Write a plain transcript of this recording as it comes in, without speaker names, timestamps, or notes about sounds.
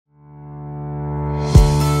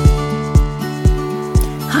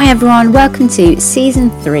Hi everyone, welcome to season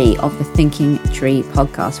 3 of the Thinking Tree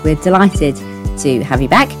podcast. We're delighted to have you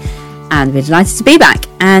back and we're delighted to be back.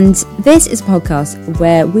 And this is a podcast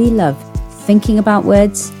where we love thinking about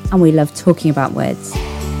words and we love talking about words.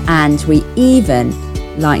 And we even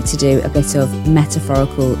like to do a bit of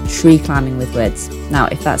metaphorical tree climbing with words. Now,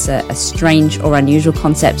 if that's a strange or unusual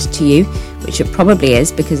concept to you, which it probably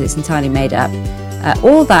is because it's entirely made up,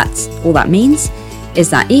 all that means is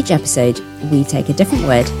that each episode we take a different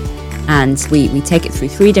word and we take it through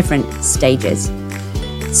 3 different stages.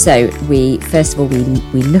 So first of all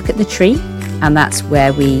we look at the tree, and that's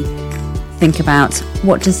where we think about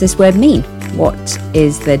what does this word mean? What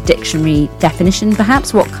is the dictionary definition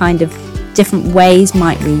perhaps? What kind of different ways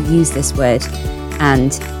might we use this word?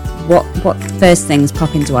 And what first things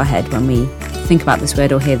pop into our head when we think about this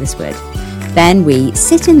word or hear this word? Then we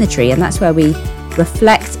sit in the tree, and that's where we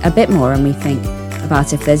reflect a bit more and we think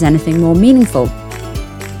about if there's anything more meaningful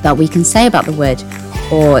that we can say about the word,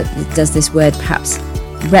 or does this word perhaps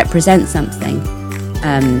represent something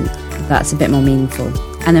that's a bit more meaningful.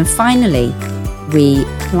 And then finally we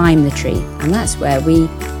climb the tree, and that's where we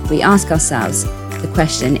ask ourselves the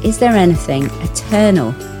question, is there anything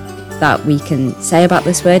eternal that we can say about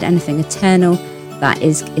this word, anything eternal that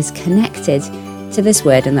is connected to this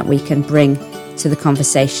word and that we can bring to the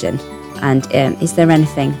conversation? And is there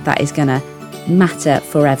anything that is going to matter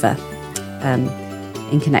forever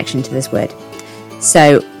in connection to this word?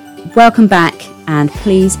 So welcome back, and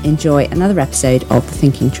please enjoy another episode of The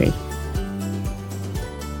Thinking Tree.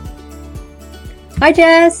 Hi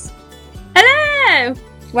Jess. Hello.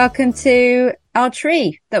 Welcome to our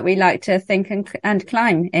tree that we like to think and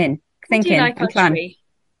climb in. Thinking and climb. Tree?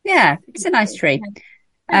 Yeah, it's a nice tree.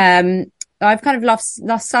 I've kind of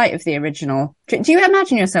lost sight of the original tree. Do you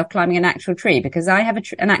imagine yourself climbing an actual tree? Because I have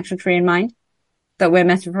an actual tree in mind that we're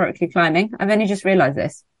metaphorically climbing. I've only just realised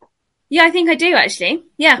this. Yeah, I think I do actually.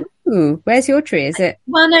 Yeah. Ooh, where's your tree? Is it?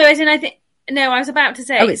 Well, no, as in I was about to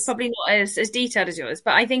say it's probably not as detailed as yours,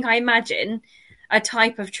 but I think I imagine a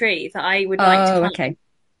type of tree that I would like to climb. Okay.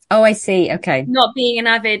 Oh, I see. Okay. Not being an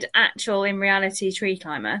avid, actual, in reality tree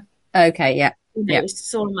climber. Okay, yeah. It was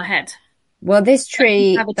just all in my head. Well, this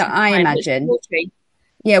tree that I imagine,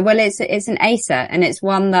 yeah, well, it's an Acer, and it's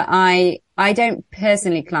one that I don't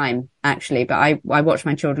personally climb actually, but I watch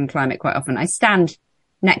my children climb it quite often. I stand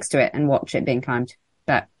next to it and watch it being climbed.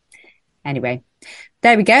 But anyway,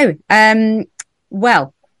 there we go.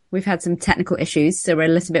 Well, we've had some technical issues, so we're a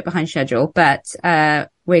little bit behind schedule, but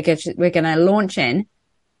we're going to launch in,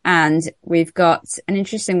 and we've got an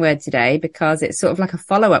interesting word today because it's sort of like a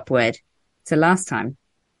follow-up word to last time.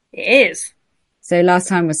 It is. So last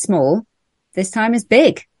time was small. This time is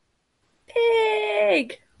big.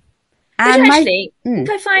 Big. And which actually, I think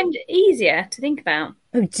I find easier to think about.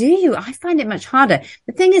 Oh, do you? I find it much harder.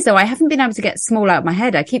 The thing is, though, I haven't been able to get small out of my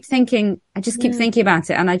head. I just keep thinking about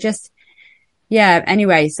it. And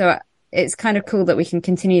anyway, so it's kind of cool that we can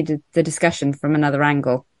continue the discussion from another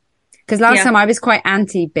angle. Because last time I was quite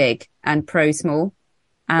anti-big and pro-small.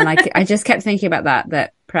 And I just kept thinking about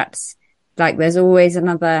that perhaps like there's always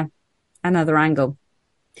another angle.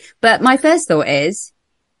 But my first thought is,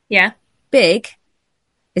 big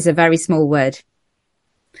is a very small word.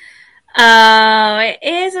 Oh, it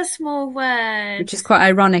is a small word. Which is quite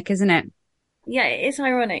ironic, isn't it? Yeah, it is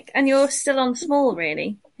ironic. And you're still on small,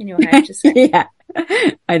 really, in your head. Just yeah,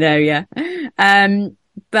 I know, yeah.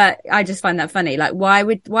 But I just find that funny. Like, why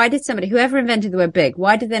did somebody, whoever invented the word big,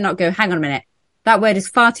 why did they not go, hang on a minute, that word is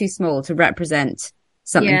far too small to represent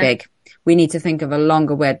something big. We need to think of a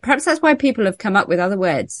longer word. Perhaps that's why people have come up with other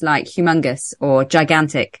words like humongous or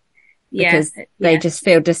gigantic. Because they just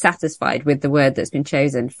feel dissatisfied with the word that's been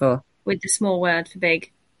chosen for. With the small word for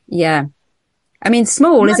big. Yeah. I mean,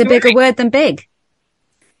 small is a bigger word than big.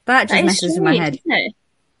 That just messes with my head. Isn't it?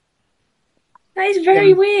 That is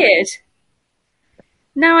very weird.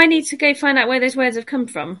 Now I need to go find out where those words have come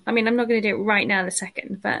from. I mean, I'm not going to do it right now in a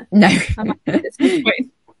second, but no. I might do it at some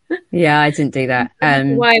point. Yeah, I didn't do that. How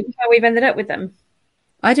we've ended up with them.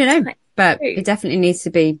 I don't know, but it definitely needs to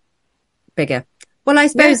be bigger. Well, I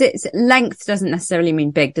suppose its length doesn't necessarily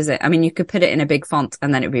mean big, does it? I mean, you could put it in a big font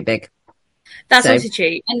and then it would be big. That's also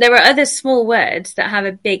true. And there are other small words that have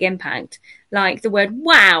a big impact, like the word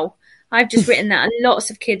wow. I've just written that on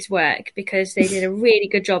lots of kids' work because they did a really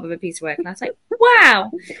good job of a piece of work. And I was like,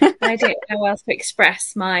 wow. And I don't know how else to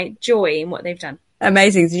express my joy in what they've done.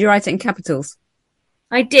 Amazing. Did you write it in capitals?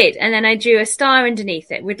 I did. And then I drew a star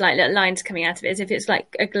underneath it with like little lines coming out of it as if it's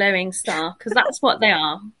like a glowing star, because that's what they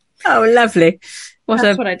are. Oh, lovely. What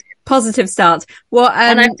a positive start.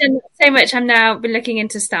 And I've done so much. I'm now been looking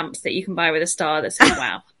into stamps that you can buy with a star that says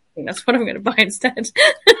wow. think that's what I'm going to buy instead.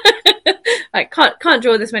 I can't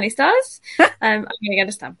draw this many stars. I'm going to get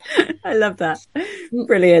a stamp. I love that.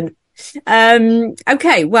 Brilliant.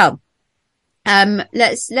 Okay, well,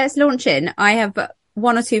 let's launch in. I have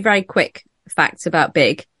one or two very quick facts about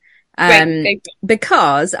Big.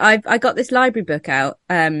 Because I got this library book out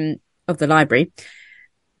of the library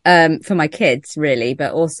for my kids, really,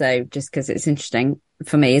 but also just because it's interesting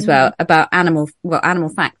for me as well, about animal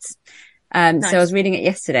facts. Nice. So I was reading it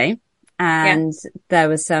yesterday, and there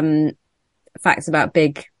was some facts about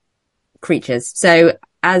big creatures. So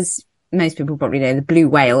as most people probably know, the blue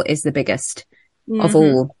whale is the biggest of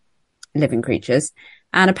all living creatures,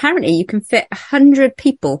 and apparently you can fit 100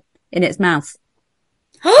 people in its mouth.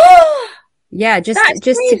 Yeah, just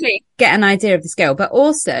to get an idea of the scale. But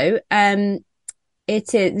also,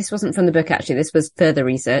 this wasn't from the book, actually. This was further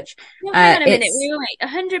research. No, hang on a minute. Wait.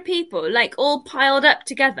 100 people, like all piled up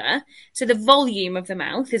together. So the volume of the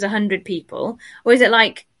mouth is 100 people, or is it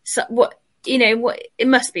like what? It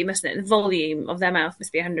must be, mustn't it? The volume of their mouth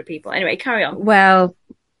must be 100 people. Anyway, carry on. Well,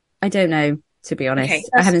 I don't know, to be honest. Okay,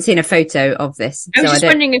 I haven't seen a photo of this. I was just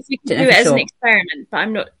wondering if we could do it as an experiment, but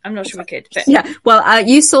I'm not sure we could. But... Yeah, well,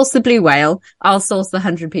 you source the blue whale, I'll source the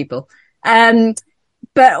 100 people.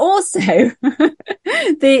 But also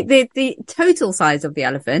the total size of the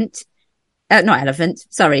elephant, not elephant,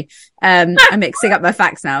 sorry. I'm mixing up my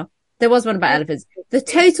facts now. There was one about elephants. The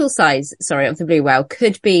total size, of the blue whale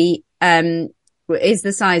could be, is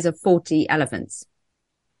the size of 40 elephants.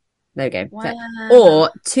 There we go. Wow. Or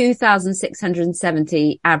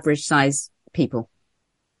 2,670 average size people.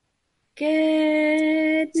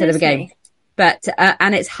 Good. So there we go. But,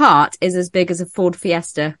 and its heart is as big as a Ford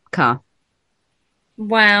Fiesta car.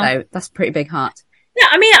 Wow. So that's a pretty big heart. Yeah,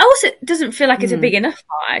 I mean, it also doesn't feel like it's a big enough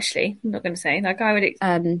heart, actually. I'm not going to say. Like, I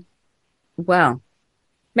would... well...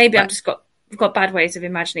 Maybe I've just got bad ways of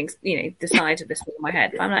imagining, the size of this thing in my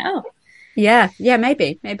head. But I'm like, oh. Yeah,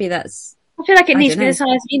 maybe that's... I feel like it needs to be the size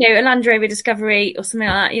of, a Land Rover Discovery or something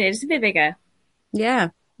like that, just a bit bigger. Yeah,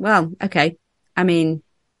 well, okay. I mean,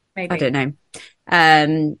 maybe. I don't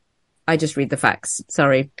know. I just read the facts.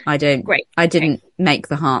 Sorry, I don't. Great. I didn't make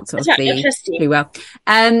the heart of the blue whale.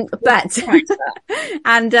 But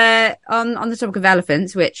and on the topic of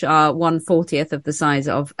elephants, which are 1/40th of the size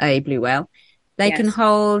of a blue whale, they can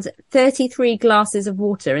hold 33 glasses of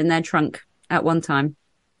water in their trunk at one time.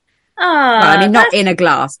 Oh, well, I mean, not in a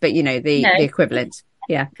glass, but the equivalent.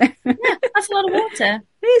 Yeah. Yeah, that's a lot of water.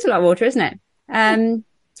 It is a lot of water, isn't it?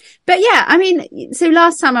 But yeah, I mean, so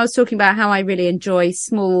last time I was talking about how I really enjoy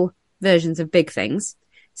small versions of big things.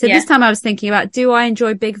 So this time I was thinking about, do I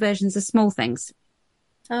enjoy big versions of small things?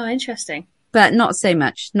 Oh, interesting. But not so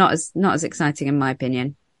much. Not as exciting, in my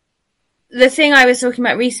opinion. The thing I was talking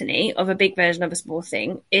about recently of a big version of a small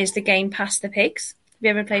thing is the game Pass the Pigs. Have you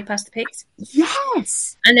ever played Pass the Pigs?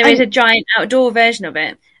 Yes. And there is a giant outdoor version of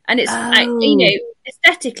it. And it's,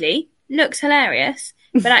 aesthetically looks hilarious,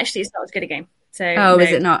 but actually it's not as good a game. So,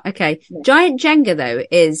 is it not? Okay. No. Giant Jenga, though,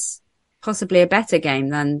 is possibly a better game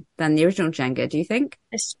than the original Jenga, do you think?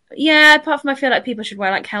 Apart from I feel like people should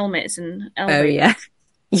wear like helmets and elbows. Oh, yeah.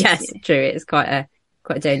 Yes, true. It's quite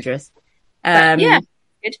dangerous. Good.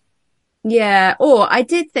 Yeah. Or I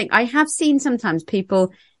did think, I have seen sometimes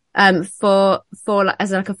people for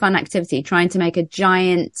as like a fun activity trying to make a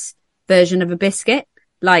giant version of a biscuit,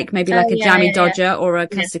 like maybe like a jammy dodger or a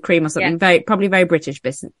custard cream or something. Probably very British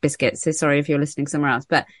biscuits. So sorry if you're listening somewhere else,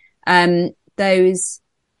 but those,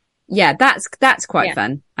 that's quite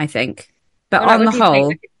fun, I think. But on the whole,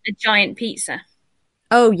 like a giant pizza.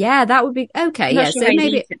 Oh yeah, that would be okay. Yeah, sure so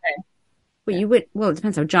maybe. Well, you would. Well, it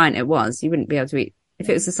depends how giant it was. You wouldn't be able to eat if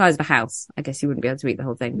it was the size of a house. I guess you wouldn't be able to eat the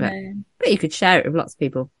whole thing, but you could share it with lots of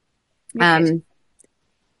people.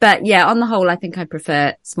 But yeah, on the whole, I think I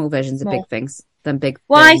prefer small versions of big things than big.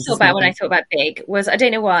 What I thought about when I thought about big was, I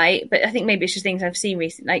don't know why, but I think maybe it's just things I've seen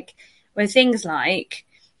recently, like where things like,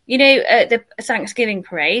 the Thanksgiving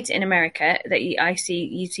parade in America that you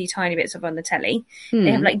see tiny bits of on the telly.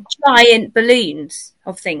 They have like giant balloons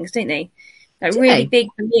of things, don't they? Like really big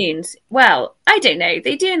balloons. Well, I don't know.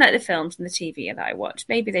 They do in like the films and the TV that I watch.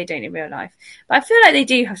 Maybe they don't in real life, but I feel like they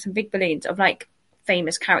do have some big balloons of like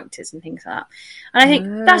famous characters and things like that. And I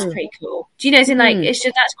think that's pretty cool. Do you know? It's in like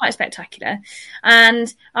that's quite spectacular.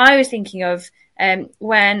 And I was thinking of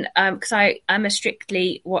when because I'm a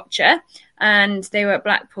Strictly watcher, and they were at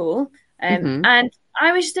Blackpool, and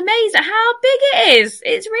I was just amazed at how big it is.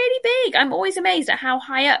 It's really big. I'm always amazed at how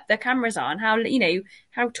high up the cameras are and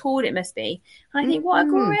how tall it must be. And I think, what a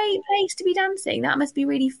great place to be dancing. That must be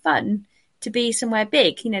really fun to be somewhere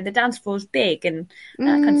big. The dance floor's big and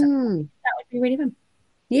that kind of stuff. That would be really fun.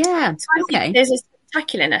 Yeah. So I think there's a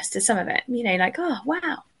spectacularness to some of it. You know, like, oh,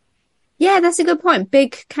 wow. Yeah, that's a good point.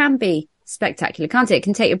 Big can be spectacular, can't it? It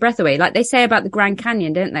can take your breath away. Like they say about the Grand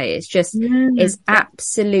Canyon, don't they? It's just, it's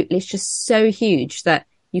absolutely, it's just so huge that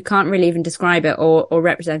you can't really even describe it or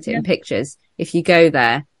represent it in pictures. If you go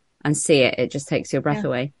there and see it, it just takes your breath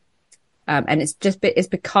away. And it's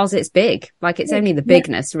because it's big. Like it's only the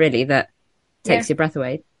bigness really that takes your breath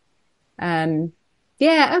away.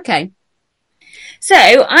 Okay.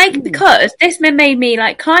 So because this made me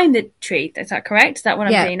like climb the tree. Is that correct? Is that what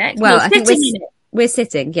I'm doing next? Well, I think we're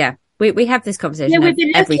sitting. Yeah. We have this conversation. Yeah, we've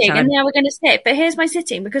been every looking time. and now we're going to sit. But here's my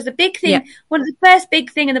sitting, because the big thing, one of the first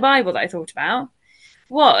big thing in the Bible that I thought about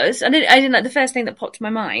was, I didn't like the first thing that popped to my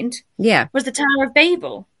mind. Yeah. Was the Tower of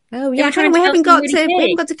Babel. Oh yeah. We haven't got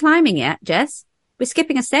to climbing yet, Jess. We're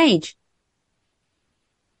skipping a stage.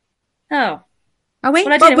 Oh. Are we?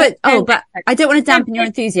 Well, but I don't want to dampen your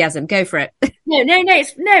enthusiasm. Go for it. That's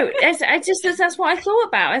what I thought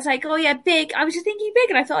about. I was like, oh yeah, big. I was just thinking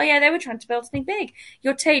big, and I thought, oh yeah, they were trying to build something big.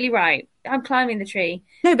 You're totally right. I'm climbing the tree.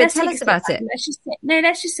 No, but tell us about it.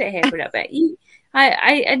 Let's just sit here for a little bit.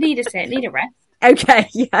 I need a sit, need a rest. Okay,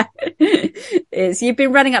 yeah. You've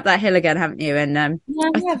been running up that hill again, haven't you? And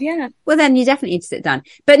yeah. Well, then you definitely need to sit down.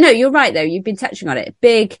 But no, you're right though. You've been touching on it.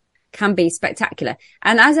 Big can be spectacular.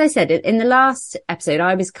 And as I said in the last episode,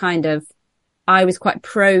 I was quite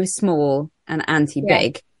pro small and anti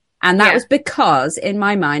big. And that was because in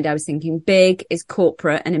my mind, I was thinking big is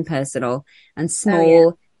corporate and impersonal, and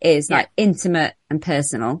small is like intimate and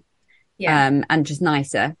personal. And just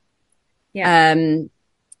nicer. Yeah.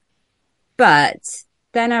 But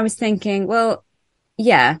then I was thinking, well,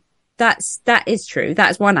 yeah, that is true.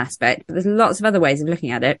 That's one aspect, but there's lots of other ways of looking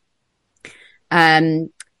at it.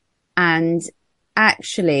 And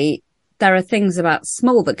actually there are things about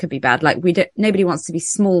small that could be bad. Like nobody wants to be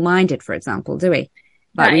small minded, for example, do we?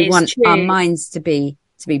 Like we want our minds to be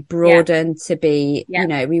broadened, to be, you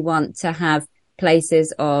know, we want to have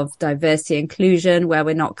places of diversity, inclusion where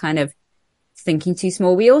we're not kind of thinking too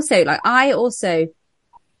small. I also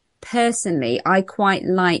personally, I quite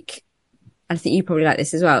like, I think you probably like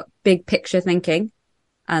this as well, big picture thinking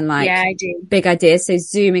and like I do. Big ideas. So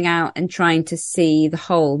zooming out and trying to see the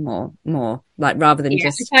whole more like rather than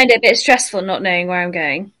just. I find it a bit stressful not knowing where I'm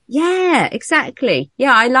going. Yeah, exactly.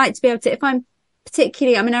 Yeah. I like to be able to, if I'm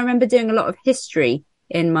particularly, I remember doing a lot of history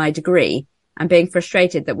in my degree and being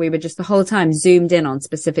frustrated that we were just the whole time zoomed in on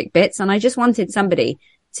specific bits. And I just wanted somebody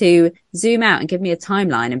to zoom out and give me a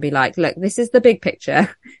timeline and be like, look, this is the big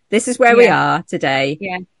picture. This is where we are today.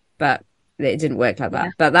 Yeah. But it didn't work like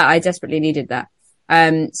that. But I desperately needed that.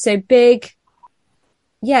 So big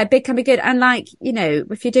can be good. And like, you know,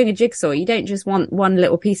 if you're doing a jigsaw, you don't just want one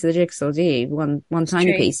little piece of the jigsaw, do you? One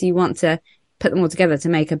tiny piece. You want to put them all together to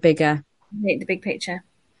make the big picture.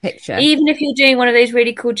 Even if you're doing one of those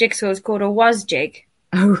really cool jigsaws called a was jig.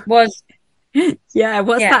 Oh. Was. Yeah.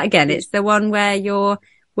 What's that again? It's the one where you're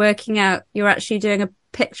working out, you're actually doing a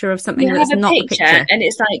picture of something that's not the picture. And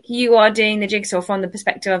it's like you are doing the jigsaw from the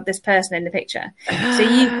perspective of this person in the picture. So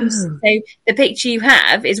the picture you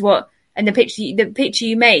have is what, and the picture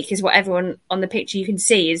you make is what everyone on the picture you can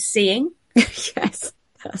see is seeing. Yes.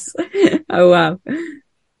 Oh wow.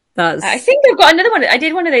 I think I've got another one. I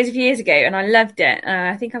did one of those a few years ago and I loved it.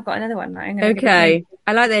 I think I've got another one. Okay.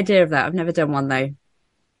 I like the idea of that. I've never done one though.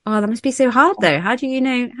 Oh, that must be so hard though. How do you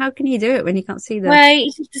know? How can you do it when you can't see them? Well,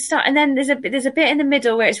 you have to start, and then there's a bit in the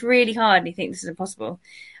middle where it's really hard, and you think this is impossible,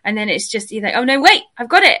 and then it's just you're like, oh no, wait, I've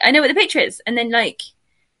got it. I know what the picture is, and then like,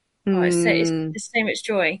 it's so much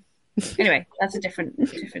joy. Anyway, that's a different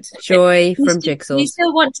joy from jigsaws. You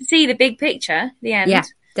still want to see the big picture, the end. Yeah,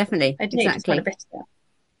 definitely. I do exactly. just want a bit of that.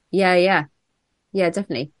 Yeah,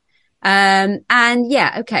 definitely. And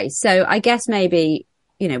yeah, okay. So I guess maybe,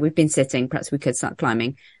 you know, we've been sitting, perhaps we could start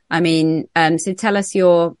climbing. So tell us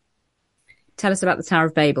about the Tower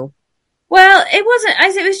of Babel. Well, it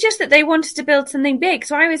was just that they wanted to build something big.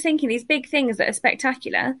 So I was thinking these big things that are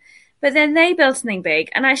spectacular, but then they built something big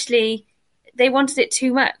and actually they wanted it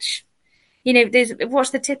too much. You know, what's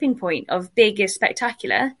the tipping point of big is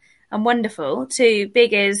spectacular and wonderful to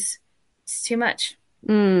big is it's too much.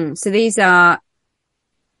 So these are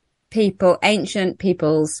ancient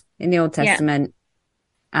peoples in the Old Testament,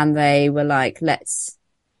 and they were like, let's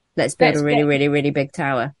build a really, really, really big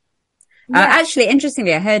tower. Yeah. Actually,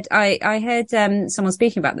 interestingly, I heard someone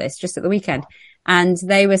speaking about this just at the weekend, and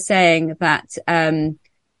they were saying that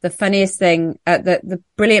the funniest thing, the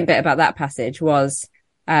brilliant bit about that passage was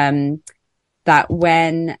that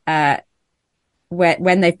when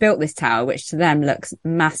they've built this tower, which to them looks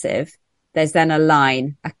massive, there's then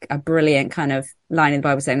a brilliant kind of line in the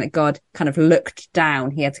Bible saying that God kind of looked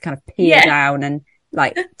down. He had to kind of peer down and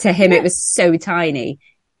Like to him, it was so tiny.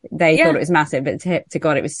 They Yeah. thought it was massive, but to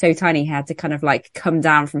God, it was so tiny. He had to kind of like come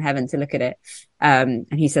down from heaven to look at it. And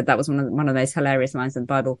he said that was one of those hilarious lines in the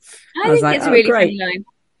Bible. I I was think like, it's a oh, really funny great. line.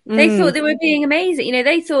 They thought they were being amazing. You know,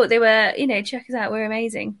 they thought they were, you know, check us out, we're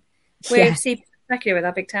amazing. We're Yeah, super spectacular with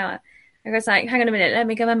our big tower. I was like, hang on a minute, let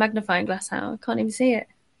me get my magnifying glass out. I can't even see it.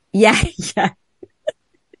 yeah, yeah,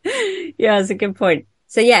 yeah. That's a good point.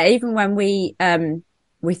 So yeah, even when we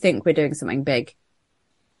think we're doing something big,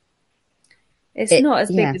 It's not as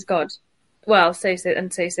big yeah. as God. Well, so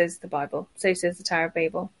says the Bible. So says the Tower of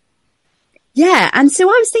Babel. Yeah, and so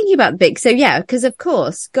I was thinking about big. So yeah, because of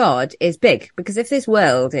course God is big. Because if this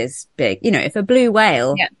world is big, you know, if a blue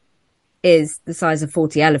whale Yeah. is the size of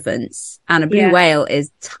 40 elephants, and a blue Yeah. whale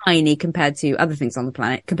is tiny compared to other things on the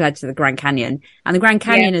planet, compared to the Grand Canyon, and the Grand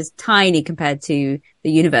Canyon is tiny compared to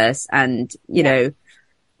the universe and, you know,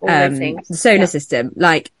 All those things. the solar system.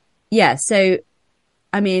 Like, yeah, so,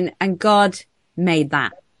 I mean, and God made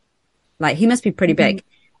that. Like, he must be pretty big.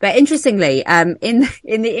 But interestingly, in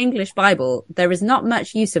the English Bible, there is not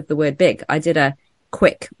much use of the word big. I did a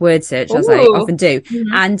quick word search, as I often do.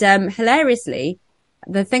 And, hilariously,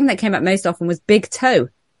 the thing that came up most often was big toe.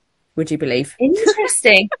 Would you believe?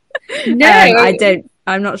 Interesting. No.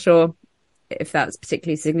 I'm not sure if that's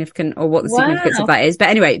particularly significant or what the significance of that is. But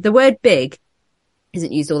anyway, the word big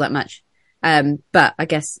isn't used all that much. But I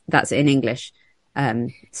guess that's in English.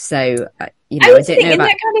 So, you know, I don't know about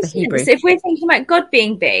the Hebrew. Sense, if we're thinking about God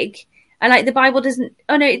being big, and like the Bible doesn't,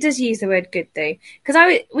 oh no, it does use the word good though. Because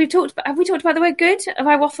have we talked about the word good? Have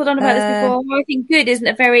I waffled on about this before? I think good isn't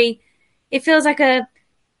it feels like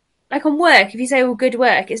on work, if you say, well, good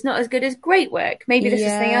work, it's not as good as great work. Maybe this is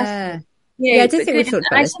something else. You know, yeah, I do think we've talked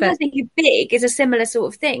about this. I sometimes think big is a similar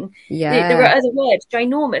sort of thing. Yeah. There are other words,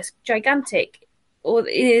 ginormous, gigantic, or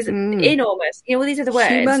it is enormous. You know, all these other words.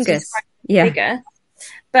 Humongous. Yeah. Bigger.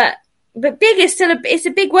 But big is still it's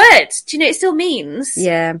a big word. Do you know, it still means.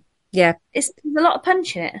 Yeah. Yeah. There's a lot of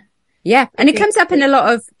punch in it. Yeah. And it comes up in a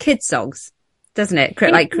lot of kids songs, doesn't it?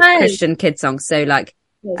 Like Christian kid songs. So like,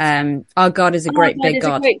 our God is a great big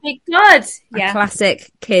God. A great big God. Yeah. A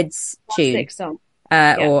classic kids tune. Song.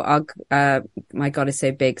 Or my God is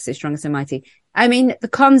so big, so strong and so mighty. I mean, the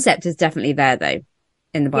concept is definitely there though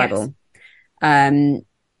in the Bible. Yes.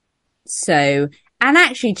 So, and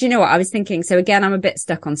actually, do you know what I was thinking? So again, I'm a bit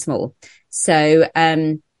stuck on small. So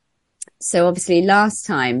obviously last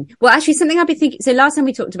time, well, actually something I've been thinking. So last time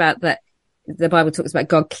we talked about that the Bible talks about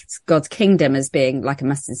God's kingdom as being like a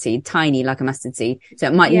mustard seed, tiny like a mustard seed. So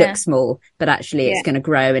it might look small, but actually it's going to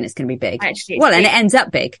grow and it's going to be big. And it ends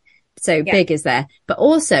up big. So big is there. But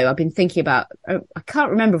also I've been thinking about, I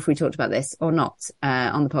can't remember if we talked about this or not,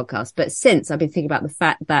 on the podcast, but since I've been thinking about the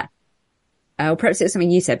fact that, or perhaps it was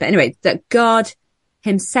something you said, but anyway, that God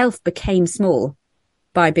himself became small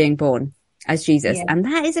by being born as Jesus. Yeah. And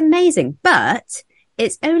that is amazing. But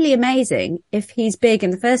it's only amazing if he's big in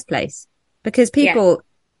the first place, because people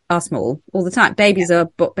are small all the time. Babies are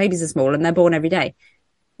small and they're born every day.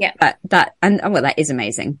 Yeah. But that is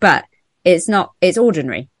amazing, but it's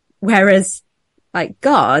ordinary. Whereas like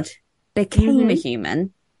God became a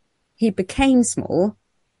human, he became small,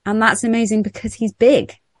 and that's amazing because he's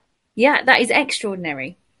big. Yeah, that is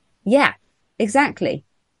extraordinary. Yeah, exactly.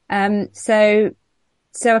 So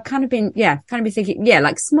I've kind of been thinking,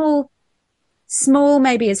 like small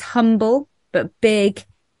maybe is humble, but big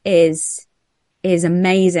is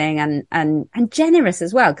amazing and generous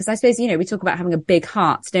as well. Because I suppose, you know, we talk about having a big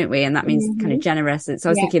heart, don't we? And that means kind of generous. And so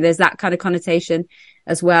I was thinking there's that kind of connotation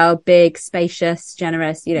as well. Big, spacious,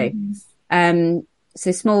 generous, you know.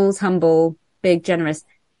 So small's humble, big, generous.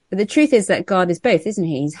 But the truth is that God is both, isn't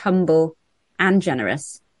he? He's humble and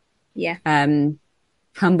generous. Yeah.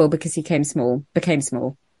 Humble because he became small,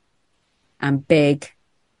 and big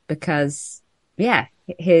because,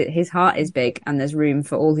 his heart is big and there's room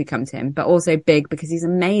for all who come to him, but also big because he's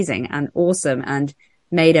amazing and awesome and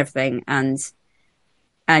made everything. And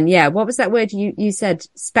what was that word you said?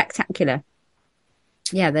 Spectacular.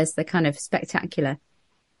 Yeah, there's the kind of spectacular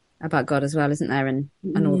about God as well, isn't there? And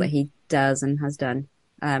all that he does and has done.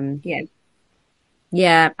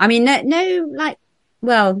 Yeah. I mean, at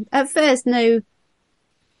first, no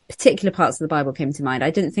particular parts of the Bible came to mind.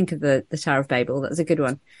 I didn't think of the Tower of Babel. That was a good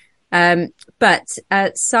one. But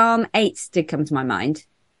Psalm 8 did come to my mind.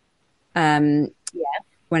 When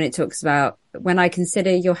it talks about, when I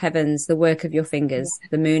consider your heavens, the work of your fingers,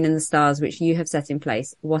 the moon and the stars, which you have set in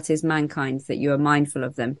place, what is mankind that you are mindful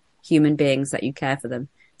of them, human beings that you care for them.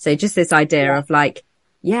 So just this idea of like,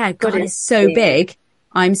 God is so big.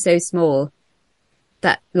 I'm so small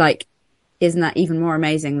that, like, isn't that even more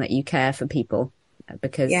amazing that you care for people?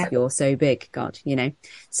 because you're so big, God, you know.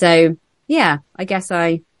 So yeah, I guess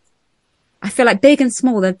I feel like big and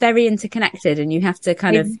small, they're very interconnected, and you have to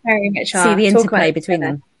kind of very much see the interplay between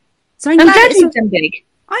them. So I'm glad we've done big.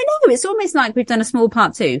 I know, it's almost like we've done a small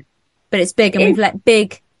part 2, but it's big, and we've let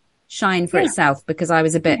big shine for itself, because I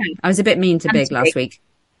was a bit mean to big last week.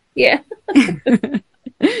 Yeah.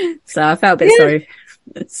 So I felt a bit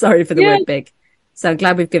sorry for the word big. So I'm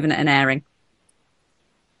glad we've given it an airing.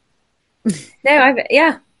 No, and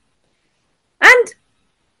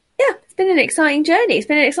it's been an exciting journey. It's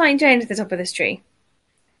been an exciting journey to the top of this tree.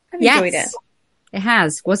 I've enjoyed it. It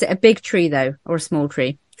has. Was it a big tree though, or a small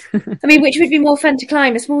tree? I mean, which would be more fun to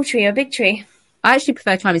climb, a small tree or a big tree? I actually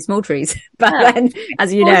prefer climbing small trees, but then,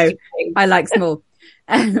 as you know, I like small.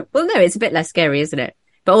 Well, no, it's a bit less scary, isn't it?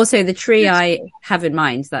 But also the tree I have in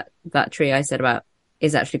mind, that tree I said about,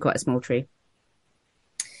 is actually quite a small tree.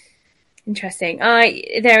 Interesting.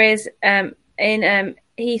 There is in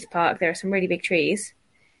Heath Park, there are some really big trees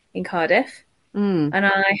in Cardiff, and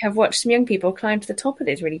I have watched some young people climb to the top of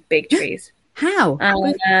these really big trees. How?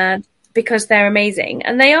 Because they're amazing,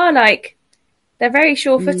 and they are they're very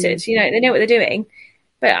sure-footed. You know, they know what they're doing.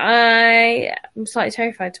 But I am slightly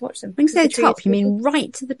terrified to watch them. When you say top, you mean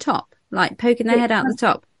right to the top, like poking their head out the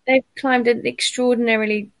top? They've climbed an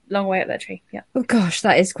extraordinarily long way up that tree. Yeah. Oh gosh,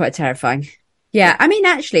 that is quite terrifying. Yeah, I mean,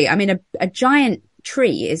 actually, a giant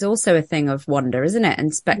tree is also a thing of wonder, isn't it?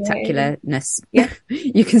 And spectacularness. Yeah.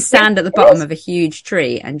 You can stand at the bottom of a huge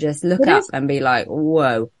tree and just look up and be like,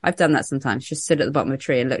 whoa. I've done that sometimes. Just stood at the bottom of a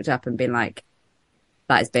tree and looked up and been like,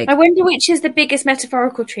 that is big. I wonder which is the biggest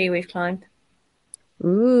metaphorical tree we've climbed.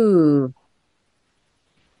 Ooh.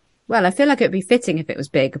 Well, I feel like it would be fitting if it was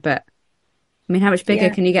big, but I mean, how much bigger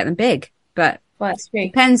can you get than big? But that's true.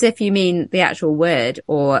 Depends if you mean the actual word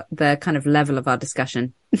or the kind of level of our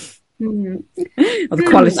discussion. Or the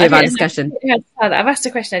quality of our discussion. I've asked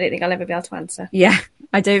a question I don't think I'll ever be able to answer. Yeah,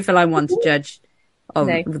 I don't feel I'm one to judge of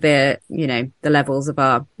the levels of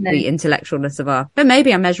the intellectualness of our, but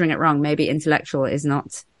maybe I'm measuring it wrong. Maybe intellectual is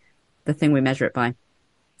not the thing we measure it by.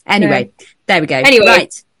 Anyway, there we go. Anyway.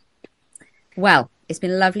 Right. Well, it's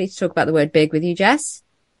been lovely to talk about the word big with you, Jess.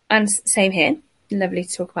 And same here. Lovely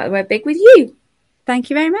to talk about the word big with you. Thank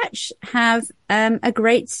you very much. Have a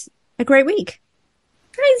great week.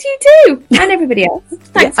 Thanks, you too. And everybody else.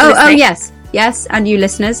 Thanks for listening. Yes. And you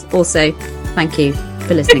listeners also, thank you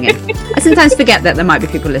for listening in. I sometimes forget that there might be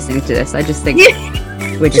people listening to this. I just think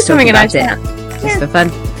we're just talking about it. Just for fun.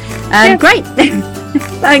 Great.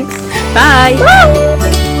 Thanks. Bye.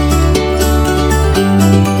 Bye.